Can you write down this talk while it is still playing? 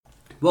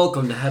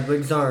Welcome to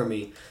Hedwigs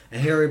Army, a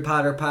Harry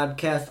Potter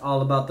podcast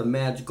all about the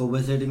magical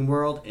wizarding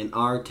world and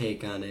our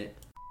take on it.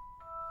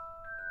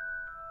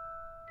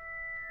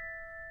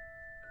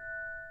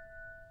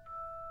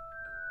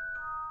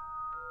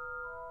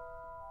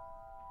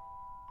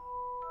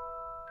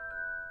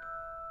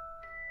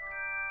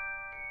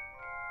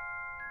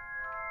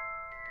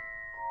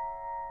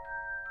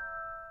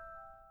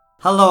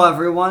 Hello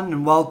everyone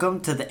and welcome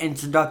to the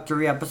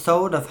introductory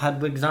episode of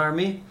Hedwigs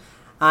Army.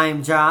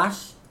 I'm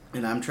Josh.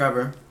 And I'm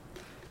Trevor.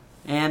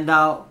 And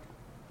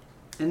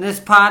in this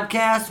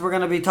podcast, we're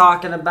going to be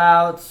talking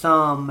about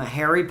some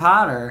Harry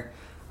Potter.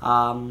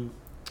 We're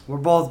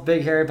both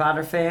big Harry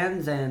Potter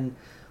fans, and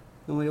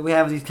we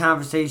have these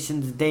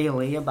conversations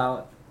daily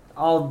about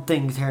all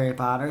things Harry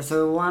Potter.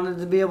 So we wanted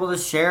to be able to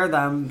share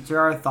them, share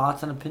our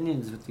thoughts and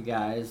opinions with you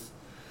guys.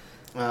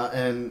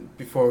 And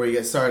before we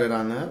get started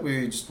on that,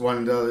 we just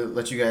wanted to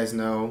let you guys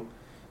know,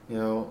 a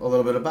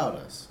little bit about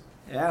us.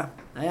 Yeah.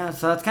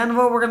 So that's kind of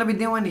what we're going to be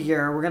doing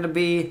here. We're going to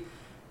be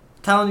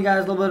telling you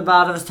guys a little bit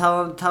about us,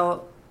 telling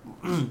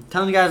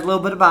you guys a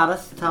little bit about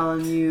us,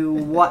 telling you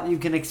what you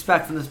can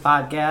expect from this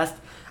podcast.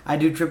 I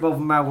do trip over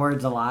my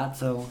words a lot,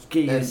 so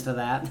get used to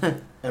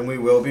that. And we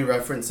will be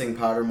referencing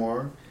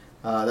Pottermore.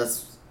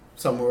 That's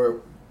somewhere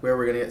where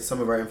we're going to get some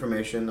of our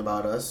information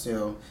about us.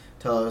 We're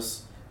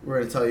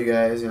going to tell you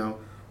guys,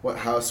 what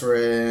house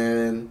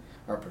we're in,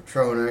 our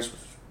Patronus,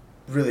 which is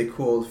really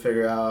cool to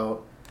figure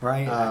out.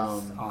 Right,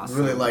 that's awesome.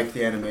 Really like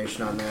the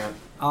animation on that.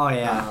 Oh,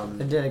 yeah.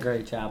 They did a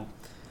great job.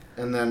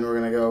 And then we're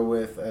going to go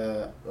with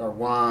our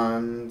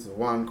wands, the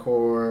wand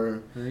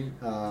core, right.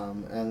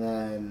 And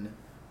then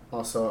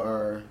also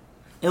our...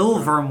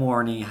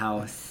 Ilvermorny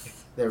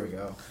house. There we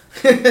go.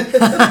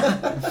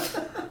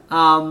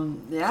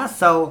 Yeah,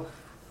 so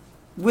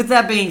with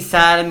that being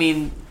said,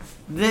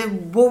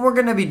 what we're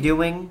going to be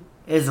doing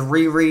is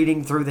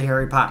rereading through the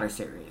Harry Potter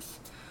series.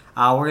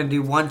 We're going to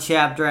do one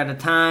chapter at a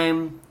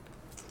time,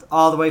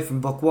 all the way from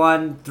book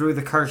 1 through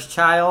the Cursed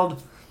Child.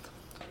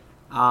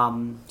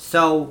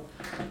 So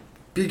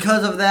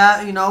because of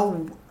that,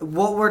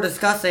 what we're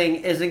discussing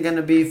isn't going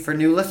to be for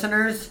new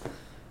readers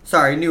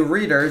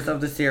of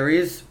the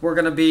series. We're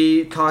going to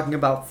be talking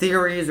about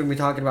theories, and we're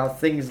talking about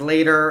things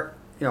later,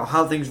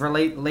 how things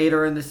relate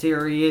later in the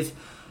series.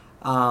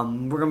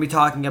 We're going to be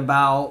talking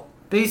about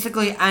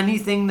basically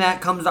anything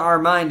that comes to our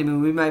mind.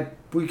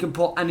 We can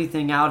pull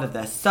anything out of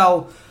this.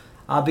 So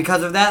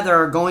because of that,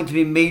 there are going to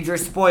be major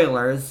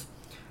spoilers.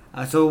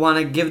 So we want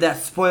to give that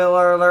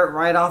spoiler alert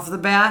right off the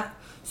bat.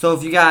 So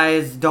if you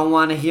guys don't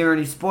want to hear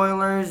any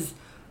spoilers,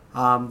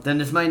 then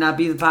this might not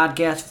be the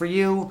podcast for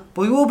you.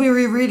 But we will be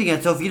rereading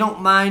it. So if you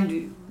don't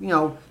mind,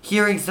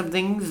 hearing some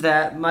things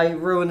that might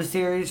ruin the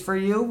series for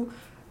you,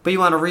 but you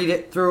want to read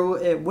it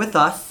through it with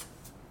us,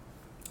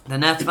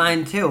 then that's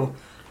fine too.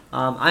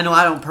 I know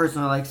I don't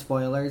personally like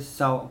spoilers,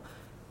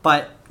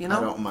 but I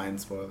don't mind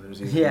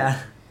spoilers either.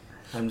 Yeah.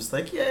 I'm just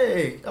like,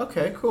 yay,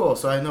 okay, cool.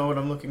 So I know what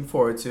I'm looking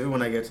forward to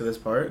when I get to this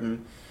part,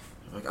 and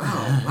I'm like,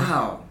 oh,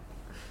 wow.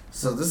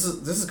 So this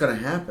is going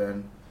to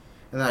happen.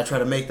 And then I try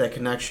to make that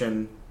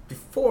connection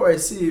before I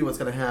see what's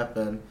going to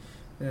happen.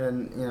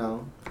 And,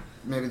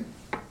 maybe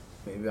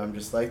I'm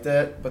just like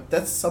that, but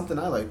that's something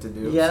I like to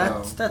do.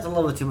 Yeah, so. that's a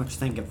little bit too much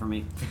thinking for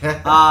me.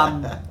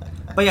 But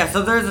yeah,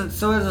 so there's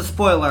a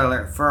spoiler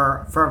alert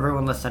for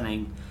everyone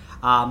listening.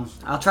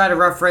 I'll try to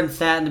reference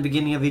that in the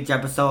beginning of each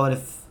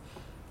episode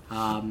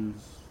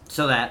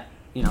so that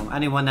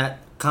anyone that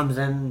comes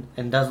in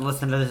and doesn't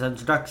listen to this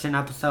introduction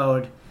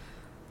episode,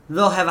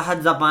 they'll have a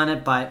heads up on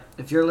it. But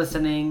if you're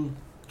listening,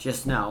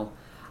 just know.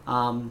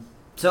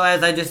 So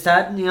as I just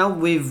said,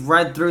 we've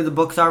read through the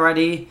books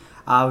already.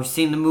 We've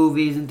seen the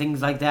movies and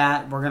things like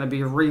that. We're going to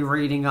be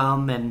rereading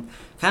them and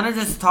kind of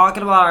just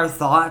talking about our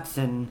thoughts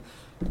and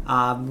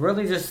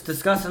really just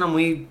discussing them.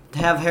 We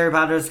have Harry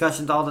Potter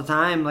discussions all the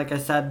time, like I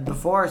said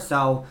before.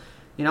 So,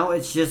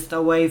 it's just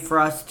a way for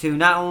us to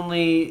not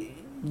only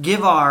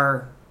give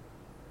our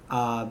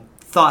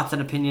thoughts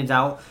and opinions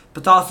out,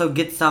 but to also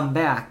get some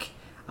back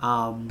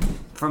from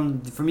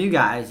you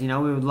guys. We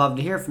would love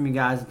to hear from you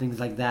guys and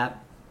things like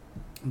that.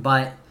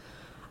 But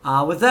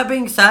with that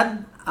being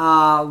said, you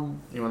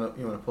want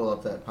to pull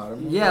up that Potter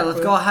movie? Yeah, let's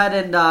go ahead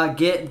and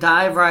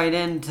dive right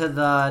into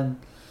the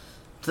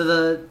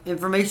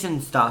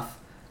information stuff.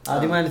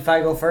 Do you mind if I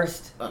go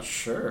first?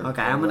 Sure.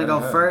 Okay, I'm gonna go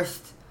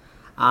first.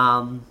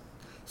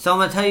 So I'm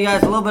gonna tell you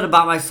guys a little bit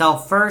about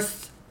myself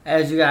first.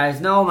 As you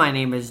guys know, my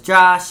name is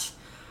Josh.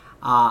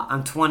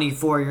 I'm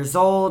 24 years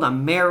old.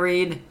 I'm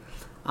married.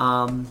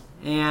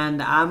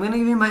 And I'm going to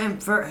give you my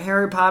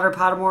Harry Potter,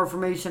 Pottermore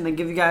information and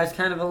give you guys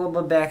kind of a little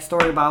bit of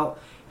backstory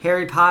about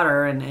Harry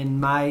Potter and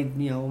my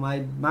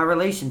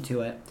relation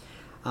to it.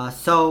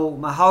 So,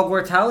 my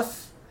Hogwarts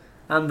house,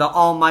 I'm the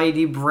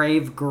almighty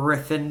brave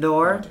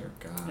Gryffindor. Oh, dear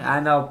God.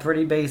 I know,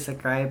 pretty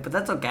basic, right? But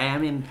that's okay.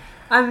 I'm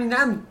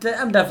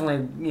definitely,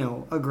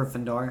 a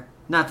Gryffindor.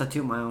 Not to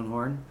toot my own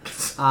horn.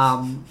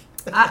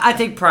 I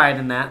take pride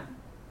in that.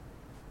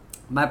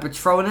 My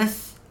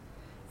Patronus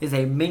is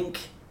a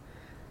mink,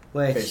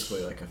 which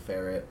basically like a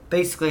ferret.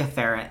 Basically a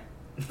ferret.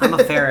 I'm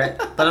a ferret,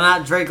 but I'm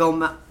not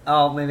Draco.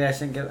 Oh, maybe I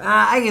shouldn't give.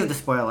 I give the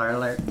spoiler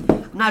alert.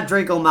 I'm not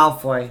Draco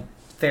Malfoy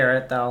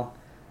ferret though.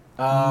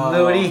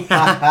 Moody.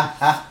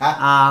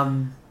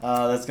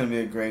 That's gonna be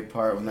a great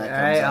part when that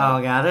comes Right? out.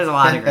 Oh god, there's a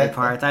lot of great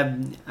parts.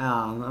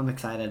 I'm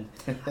excited.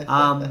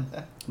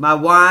 My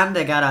wand,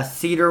 I got a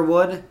cedar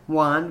wood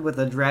wand with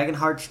a dragon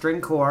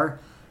heartstring core.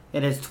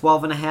 It is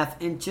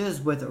 12.5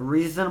 inches with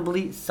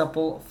reasonably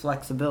supple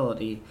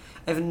flexibility.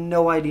 I have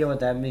no idea what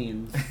that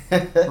means.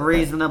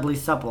 Reasonably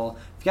supple.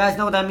 If you guys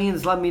know what that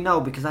means, let me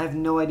know, because I have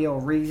no idea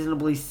what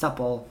reasonably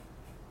supple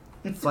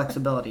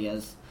flexibility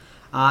is.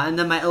 And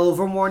then my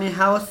Ilvermorny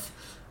house,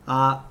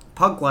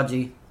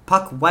 Puckwudgie.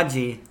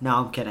 No,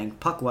 I'm kidding.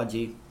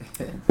 Puckwudgie.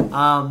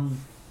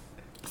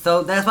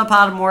 So that's my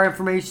Pottermore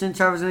information.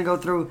 Trevor's going to go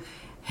through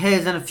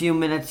his in a few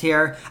minutes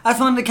here. I just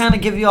wanted to kind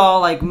of give you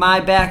all like my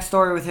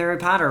backstory with Harry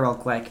Potter real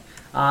quick.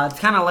 It's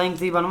kind of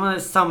lengthy, but I'm going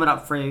to sum it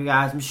up for you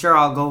guys. I'm sure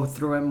I'll go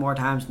through it more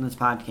times in this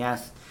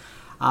podcast.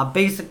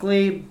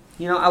 Basically,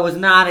 I was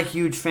not a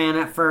huge fan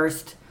at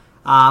first.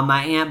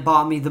 My aunt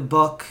bought me the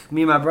book,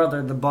 me and my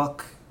brother, the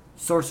book,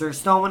 Sorcerer's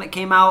Stone, when it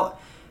came out.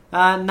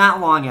 Not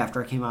long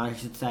after it came out, I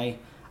should say.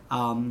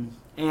 And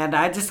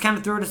I just kind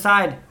of threw it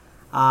aside.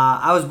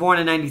 I was born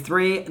in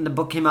 93, and the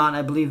book came out in,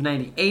 I believe,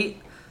 98.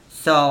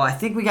 So I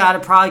think we got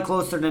it probably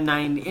closer to in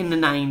the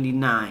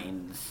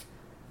 99s.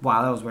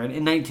 Wow, that was weird.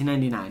 In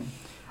 1999.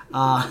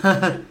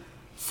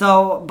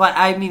 But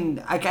I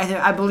mean,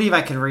 I believe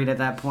I could read at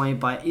that point,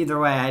 but either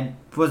way, I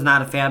was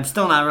not a fan. I'm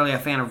still not really a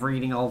fan of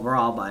reading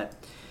overall, but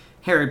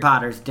Harry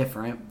Potter's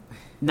different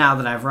now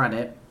that I've read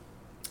it.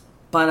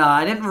 But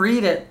I didn't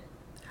read it.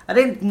 I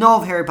didn't know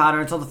of Harry Potter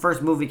until the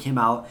first movie came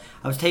out.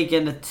 I was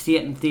taken to see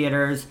it in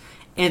theaters,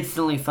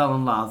 instantly fell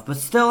in love. But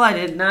still, I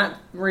did not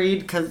read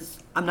because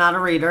I'm not a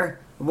reader.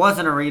 I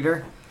wasn't a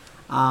reader.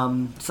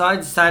 So I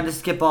decided to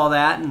skip all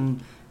that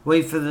and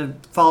wait for the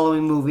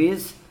following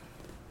movies.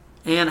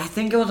 And I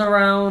think it was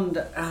around,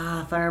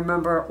 if I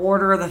remember,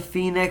 Order of the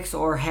Phoenix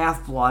or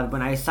Half-Blood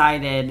when I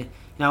decided,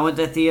 I went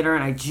to the theater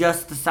and I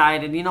just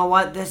decided, you know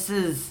what, this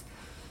is,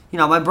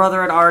 my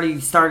brother had already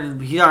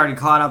he'd already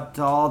caught up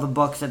to all the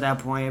books at that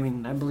point. I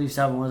mean, I believe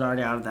 7 was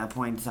already out at that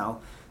point,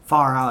 so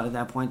far out at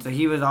that point. So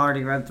he was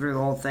already read through the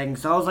whole thing.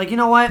 So I was like, you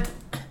know what,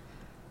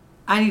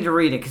 I need to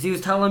read it because he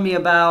was telling me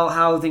about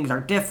how things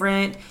are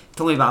different. He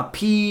told me about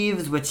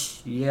peeves,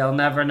 which you'll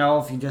never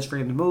know if you just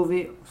read the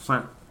movie.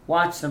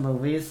 Watch the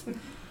movies. You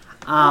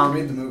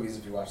read the movies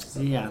if you watch the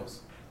subtitles.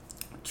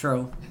 Yeah,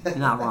 true. You're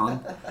not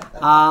wrong.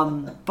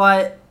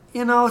 But,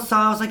 so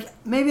I was like,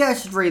 maybe I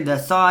should read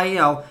this. So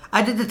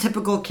I did the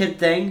typical kid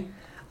thing.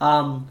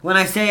 When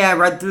I say I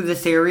read through the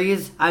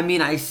series, I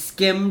mean I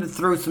skimmed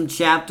through some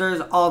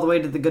chapters all the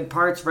way to the good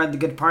parts, read the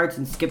good parts,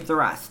 and skipped the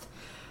rest.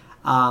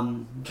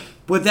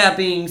 With that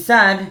being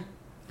said,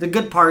 the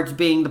good parts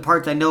being the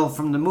parts I know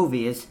from the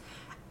movies.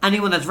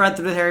 Anyone that's read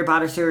through the Harry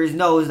Potter series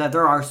knows that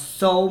there are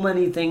so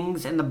many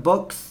things in the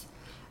books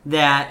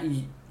that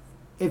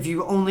if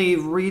you only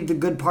read the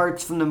good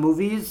parts from the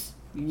movies,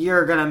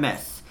 you're going to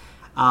miss.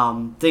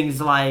 Things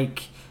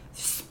like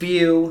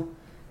spew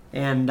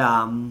and,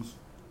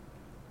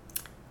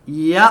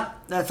 yep,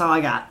 that's all I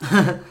got.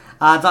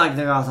 That's all I can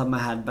think off the top of my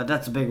head, but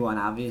that's a big one,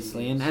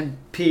 obviously. And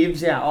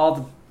peeves, yeah, all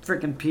the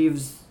freaking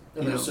peeves.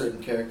 And there's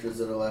certain characters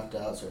that are left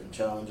out, certain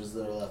challenges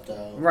that are left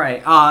out.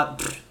 Right.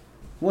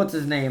 What's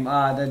his name?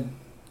 What's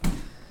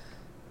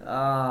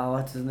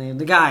his name?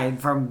 The guy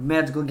from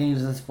Magical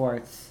Games and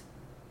Sports.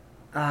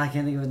 I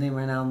can't think of his name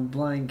right now. I'm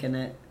blanking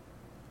it.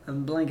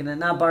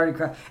 Not Barty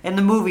Crouch. In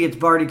the movie, it's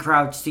Barty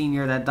Crouch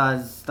Sr. that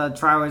does the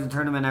Triwise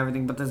tournament and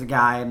everything, but there's a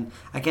guy, and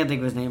I can't think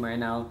of his name right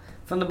now.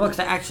 From the books,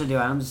 I actually do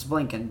it. I'm just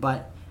blinking.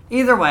 But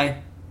either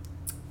way,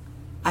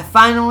 I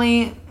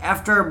finally,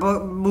 after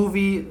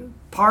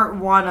part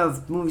 1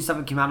 of movie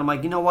 7 came out, I'm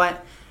like, you know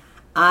what?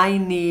 I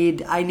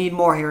need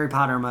more Harry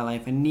Potter in my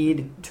life. I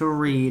need to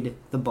read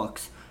the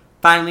books.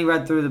 Finally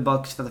read through the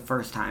books for the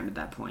first time at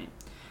that point.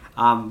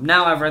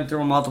 Now I've read through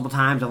them multiple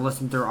times. I've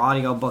listened through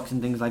audio books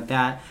and things like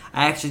that.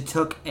 I actually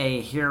took a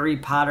Harry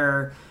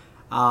Potter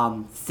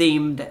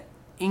themed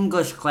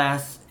English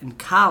class in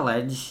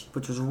college,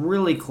 which was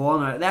really cool.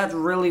 And that's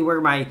really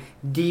where my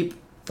deep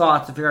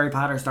thoughts of Harry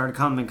Potter started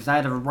coming, because I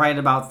had to write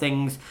about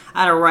things.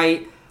 I had to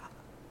write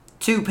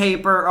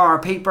a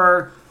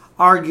paper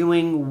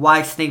arguing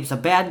why Snape's a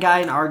bad guy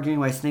and arguing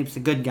why Snape's a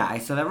good guy.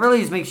 So that really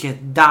just makes you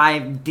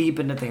dive deep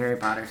into the Harry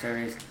Potter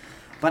series.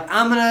 But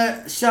I'm going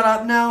to shut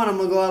up now, and I'm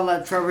going to go ahead and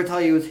let Trevor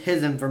tell you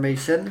his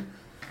information.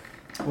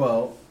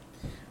 Well,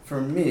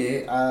 for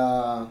me,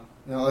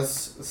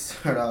 let's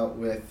start out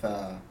with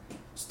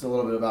just a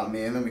little bit about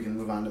me, and then we can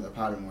move on to the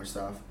Pottermore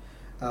stuff.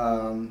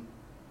 I'm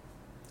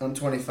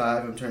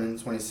 25. I'm turning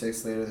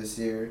 26 later this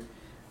year.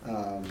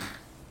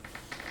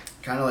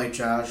 Kind of like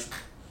Josh,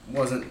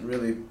 wasn't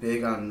really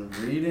big on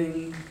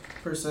reading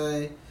per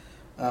se,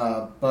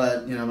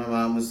 but my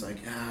mom was like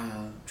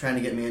trying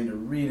to get me into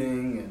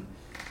reading,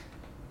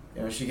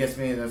 and she gets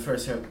me the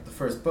first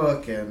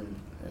book, and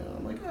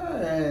I'm like, all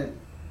right,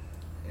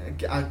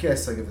 I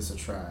guess I'll give this a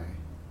try.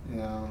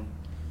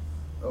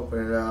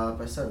 open it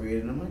up. I start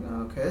reading. I'm like,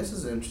 oh, okay, this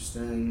is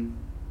interesting.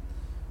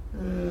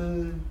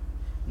 And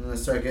then I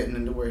start getting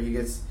into where he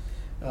gets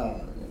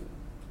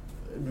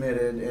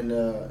admitted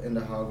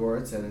into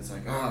Hogwarts, and it's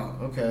like, oh,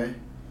 okay,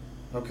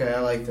 I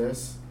like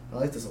this. I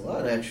like this a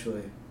lot,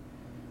 actually.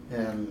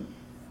 And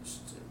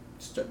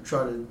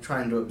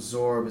trying to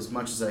absorb as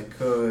much as I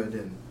could,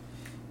 and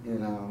you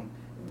know,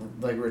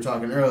 like we were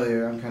talking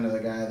earlier, I'm kind of the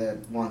guy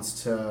that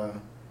wants to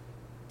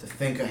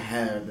think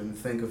ahead and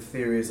think of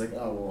theories like,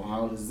 oh, well,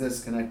 how does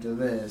this connect to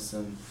this,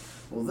 and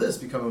will this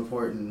become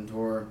important,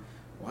 or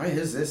why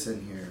is this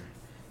in here?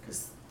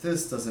 Because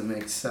this doesn't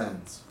make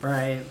sense.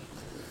 Right.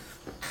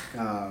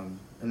 And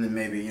then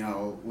maybe, you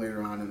know,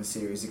 later on in the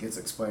series it gets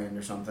explained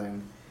or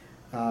something.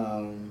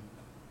 I'm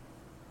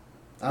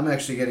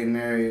actually getting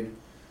married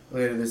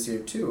later this year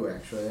too,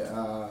 actually.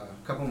 A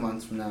couple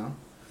months from now.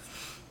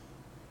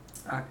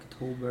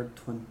 October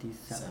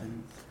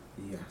 27th.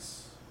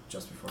 Yes.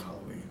 Just before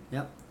Halloween.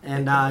 Yep.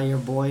 And your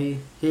boy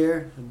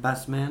here, the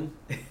best man,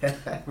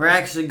 we're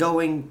actually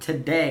going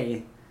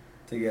today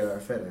to get our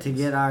fittings. To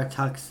get our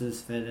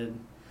tuxes fitted.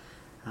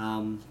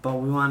 But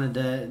we wanted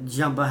to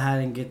jump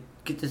ahead and get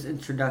this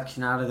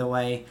introduction out of the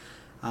way.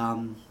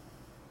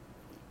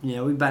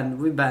 We've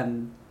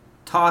been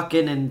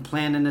talking and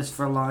planning this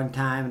for a long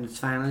time, and it's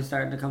finally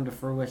starting to come to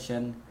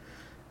fruition.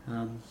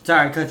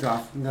 Sorry, I cut you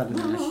off. You gotta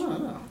finish.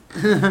 No.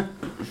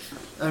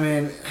 I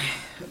mean,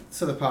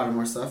 to the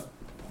Pottermore stuff.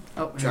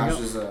 Oh, Josh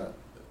is a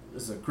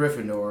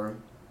Gryffindor,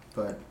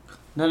 but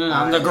no,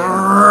 I'm the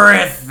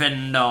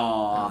Gryffindor.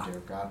 Oh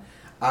dear God,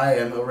 I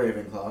am a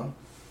Ravenclaw.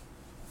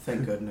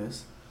 Thank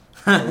goodness.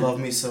 I love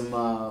me some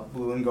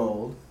blue and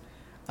gold.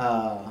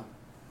 My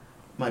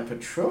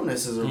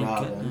Patronus is a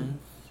Robin.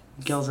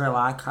 Gilderoy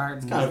Lockhart.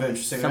 It's kind of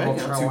interesting, right?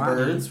 You know, two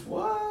birds.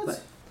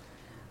 What?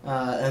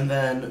 And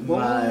then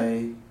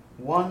my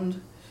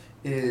wand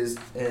is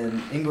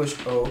an English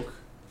oak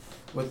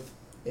with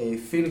a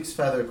phoenix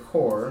feather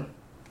core.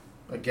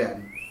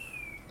 Again,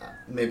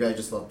 maybe I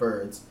just love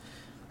birds.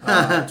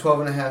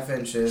 12.5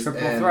 inches.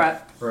 Triple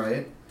threat.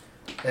 Right.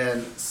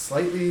 And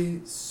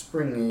slightly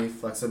springy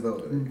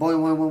flexibility. Boing,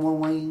 boing, boing,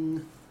 boing,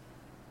 boing.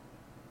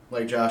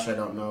 Like Josh, I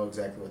don't know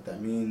exactly what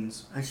that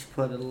means. I should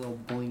put a little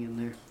boing in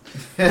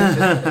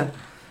there.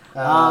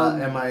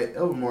 And my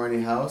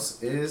Ilvermorny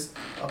house is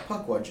a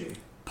Puckwudgie.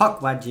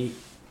 Puckwudgie.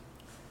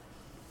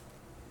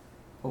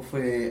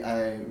 Hopefully,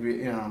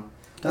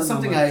 that's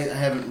something I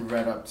haven't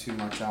read up too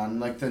much on.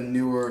 Like the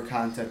newer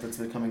content that's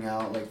been coming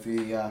out, like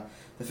the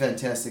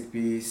Fantastic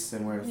Beasts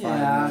and where to find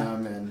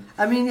them. And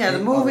I mean, the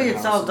movie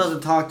itself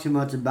doesn't talk too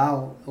much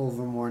about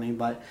Ilvermorny,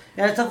 but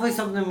yeah, it's definitely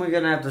something we're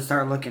gonna have to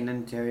start looking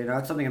into. You know,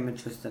 it's something I'm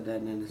interested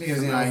in.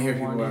 Because I hear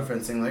people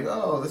referencing like,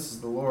 "Oh, this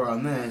is the lore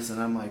on this,"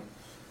 and I'm like,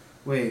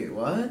 "Wait,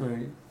 what?"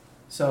 Right.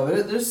 So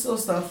there's still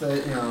stuff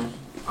that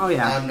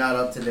I'm not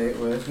up to date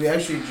with. We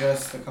actually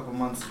just a couple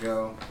months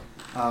ago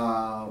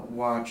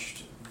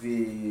watched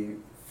the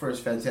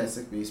first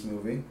Fantastic Beasts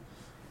movie.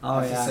 Oh,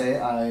 I have to say,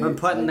 I've been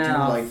putting that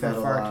off like for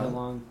far too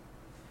long.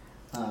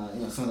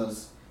 Some of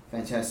those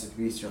Fantastic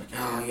Beasts, you're like,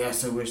 oh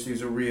yes, I wish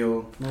these were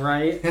real.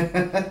 Right.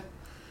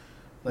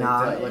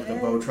 like the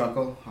bow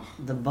truckle. I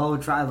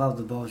love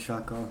the bow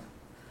truckle.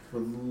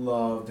 Would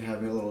love to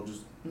have me a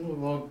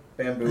little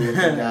bamboo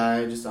looking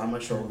guy just on my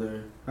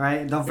shoulder.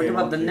 Right. Don't forget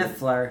about the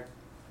Niffler.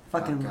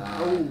 Fucking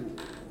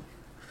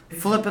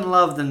flippin'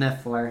 love the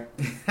Niffler.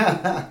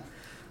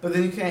 But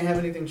then you can't have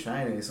anything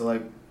shiny. So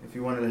like, if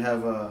you wanted to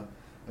have a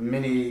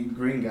mini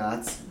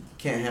Gringotts, you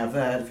can't have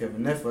that if you have a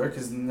Niffler,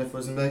 because the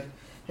Niffler's gonna be like,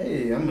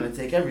 hey, I'm gonna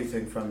take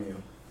everything from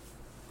you.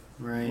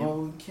 Right.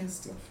 Well, you can't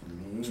steal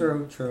from me.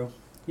 True.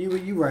 You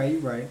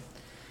right.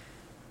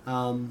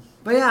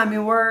 But yeah, I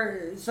mean,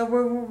 we're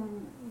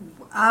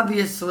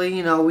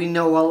obviously, we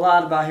know a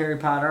lot about Harry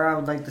Potter. I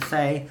would like to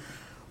say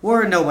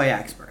we're in no way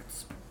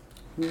experts.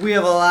 We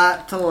have a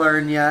lot to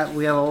learn yet.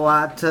 We have a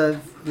lot to,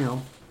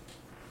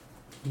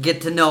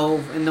 get to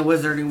know in the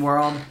wizarding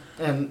world.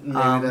 And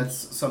maybe that's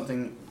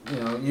something,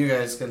 you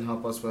guys can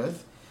help us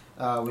with.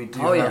 We do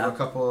have a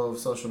couple of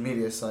social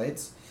media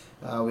sites.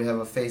 We have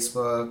a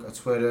Facebook, a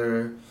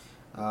Twitter.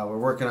 We're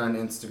working on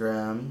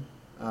Instagram.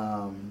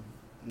 And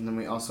then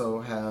we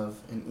also have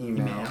an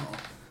email.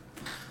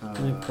 Let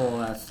me pull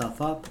that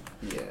stuff up.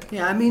 Yeah.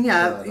 Yeah, I mean,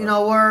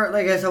 we're,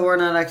 like I said, we're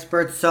not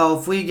experts. So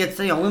if we get,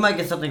 we might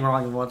get something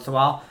wrong every once in a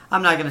while.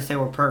 I'm not going to say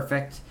we're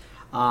perfect.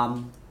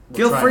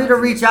 Feel free to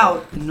reach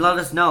out and let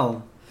us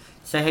know.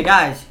 Say, hey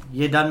guys,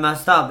 you done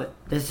messed up.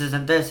 This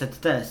isn't this, it's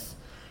this.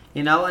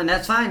 And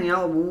that's fine.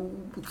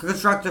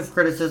 Constructive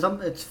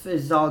criticism,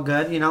 it's all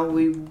good. We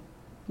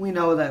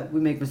know that we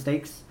make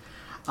mistakes.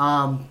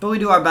 But we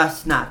do our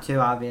best not to,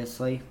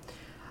 obviously.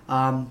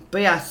 But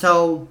yeah,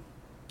 so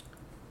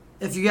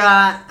if you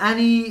got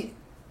any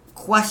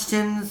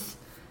questions,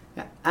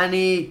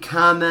 any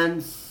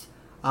comments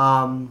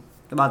about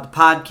the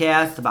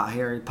podcast, about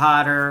Harry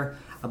Potter,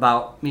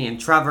 about me and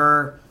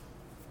Trevor,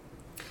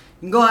 you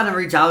can go ahead and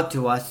reach out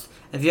to us.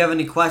 If you have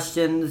any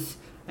questions,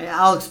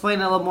 I'll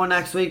explain it a little more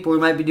next week, but we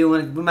might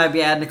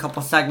be adding a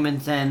couple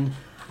segments in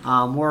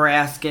We're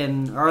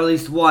asking, or at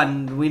least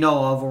one we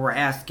know of, where we're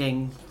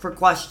asking for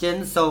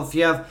questions. So if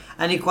you have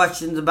any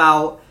questions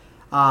about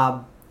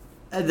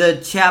the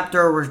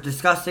chapter we're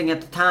discussing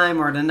at the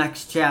time, or the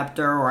next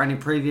chapter, or any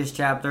previous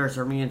chapters,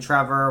 or me and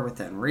Trevor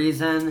within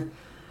reason,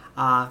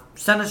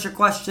 send us your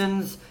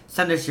questions.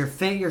 Send us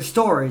your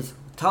stories.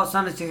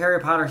 Send us your Harry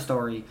Potter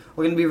story.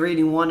 We're going to be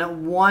reading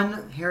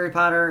one Harry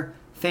Potter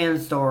fan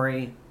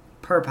story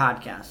per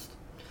podcast.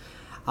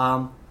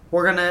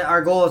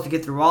 Our goal is to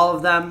get through all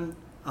of them.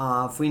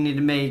 If we need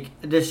to make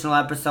additional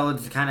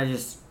episodes to kind of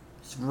just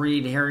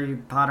read Harry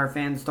Potter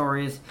fan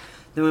stories,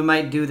 then we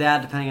might do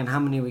that depending on how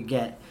many we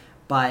get.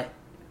 But,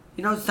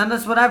 send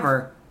us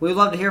whatever. We'd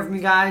love to hear from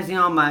you guys.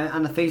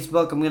 On the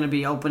Facebook, I'm going to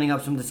be opening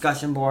up some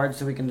discussion boards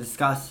so we can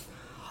discuss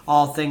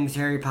all things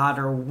Harry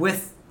Potter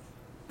with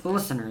the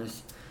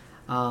listeners.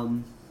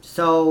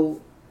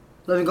 So,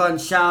 let me go ahead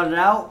and shout it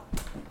out.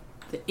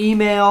 The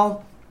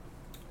email,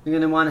 you're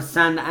going to want to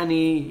send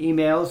any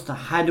emails to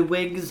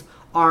Hedwigs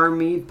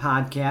Army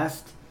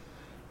Podcast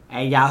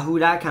at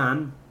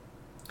yahoo.com.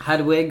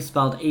 Hedwigs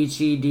spelled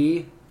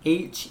Hedwiggs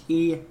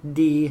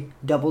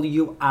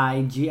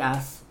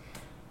ARMYPODCAST.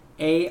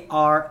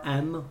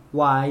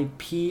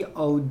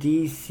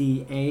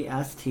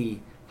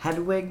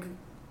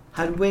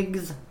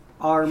 Hedwigs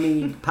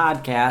Army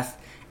Podcast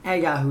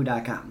at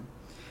yahoo.com.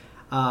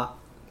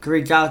 Can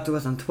reach out to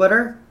us on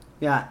Twitter.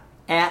 Yeah,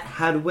 at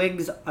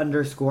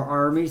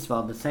Hedwigs_Army,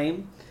 spelled the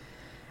same.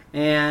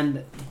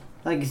 And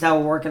like I said,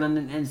 we're working on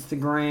an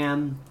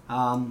Instagram,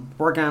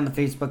 working on the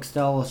Facebook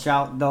still. We'll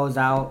shout those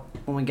out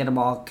when we get them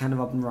all kind of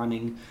up and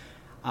running.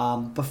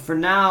 But for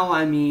now,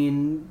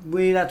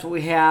 that's what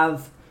we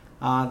have.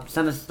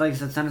 Send us, like I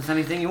said, send us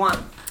anything you want.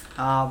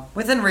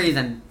 Within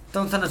reason.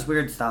 Don't send us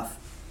weird stuff.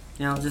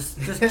 Just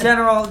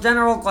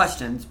general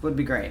questions would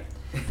be great.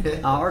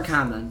 Or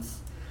comments.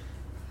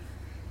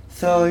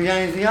 So, you got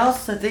anything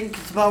else? I think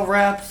it's about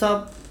wraps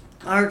up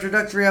our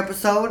introductory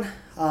episode.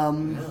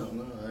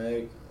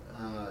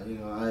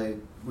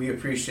 We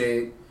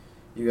appreciate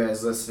you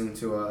guys listening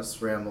to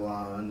us ramble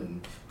on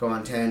and go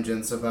on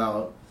tangents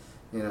about,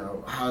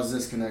 how's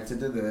this connected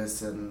to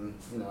this and,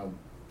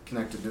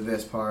 connected to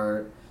this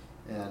part.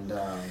 And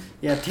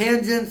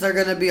tangents are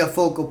going to be a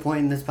focal point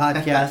in this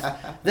podcast.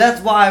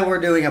 That's why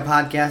we're doing a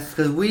podcast,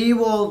 because we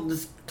will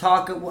just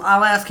talk.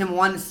 I'll ask him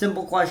one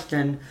simple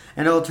question,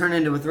 and it will turn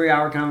into a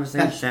 3-hour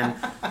conversation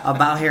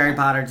about Harry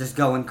Potter just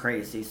going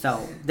crazy.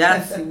 So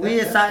we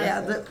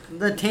decided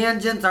the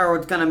tangents are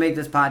what's going to make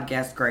this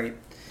podcast great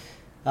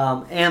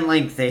and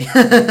lengthy.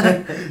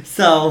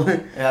 So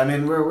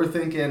we're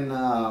thinking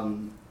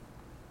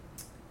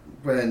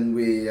when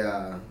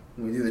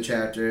we do the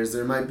chapters,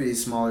 there might be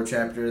smaller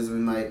chapters. We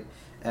might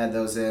add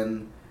those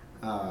in,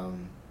 but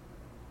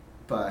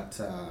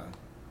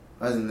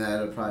other than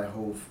that,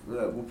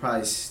 we'll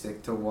probably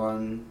stick to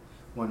one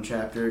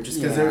chapter, just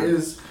because there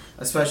is,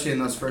 especially in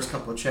those first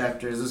couple of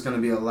chapters, there's going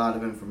to be a lot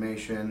of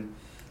information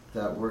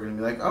that we're going to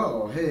be like,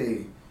 oh,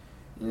 hey,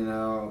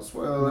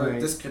 spoiler alert,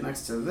 this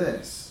connects to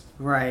this.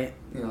 Right.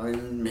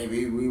 And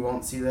maybe we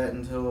won't see that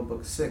until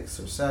book 6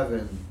 or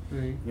 7.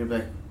 Right. You'll be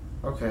like,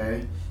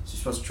 okay, so you're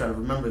supposed to try to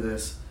remember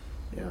this.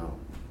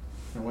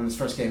 And when this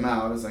first came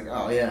out, it was like,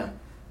 oh yeah,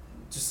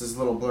 just this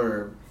little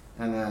blurb,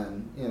 and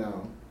then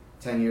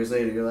 10 years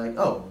later, you're like,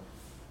 oh,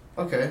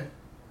 okay,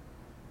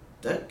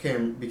 that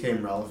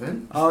became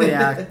relevant. Oh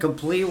yeah,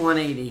 complete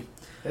 180.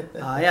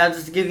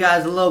 Just to give you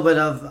guys a little bit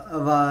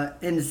of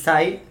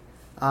insight.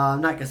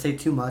 I'm not gonna say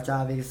too much,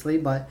 obviously,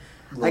 but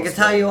I can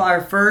tell you our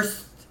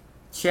first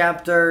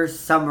chapter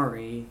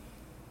summary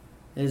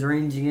is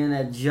ranging in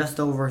at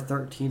just over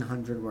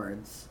 1,300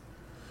 words.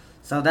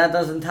 So that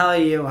doesn't tell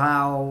you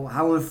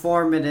how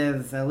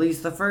informative at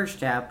least the first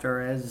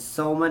chapter is.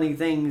 So many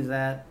things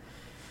that,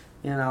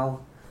 to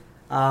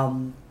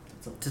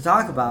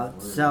talk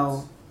about.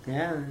 So,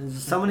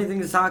 there's so many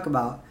things to talk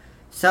about.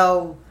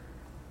 So,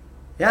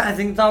 I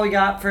think that's all we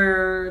got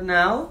for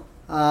now.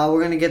 We're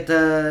going to get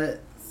the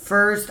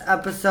first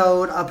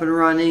episode up and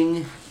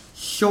running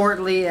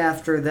shortly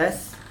after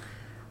this.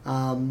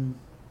 And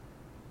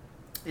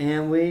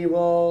we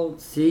will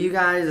see you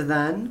guys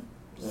then.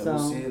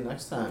 We'll see you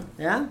next time.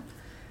 Yeah.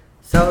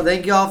 So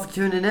thank you all for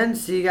tuning in.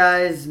 See you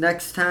guys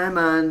next time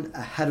on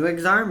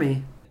Hedwigs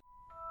Army.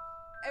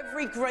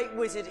 Every great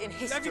wizard in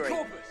history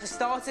has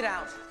started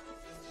out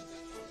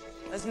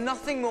as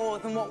nothing more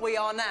than what we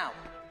are now.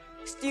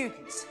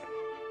 Students.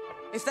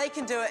 If they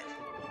can do it,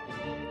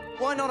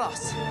 why not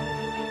us?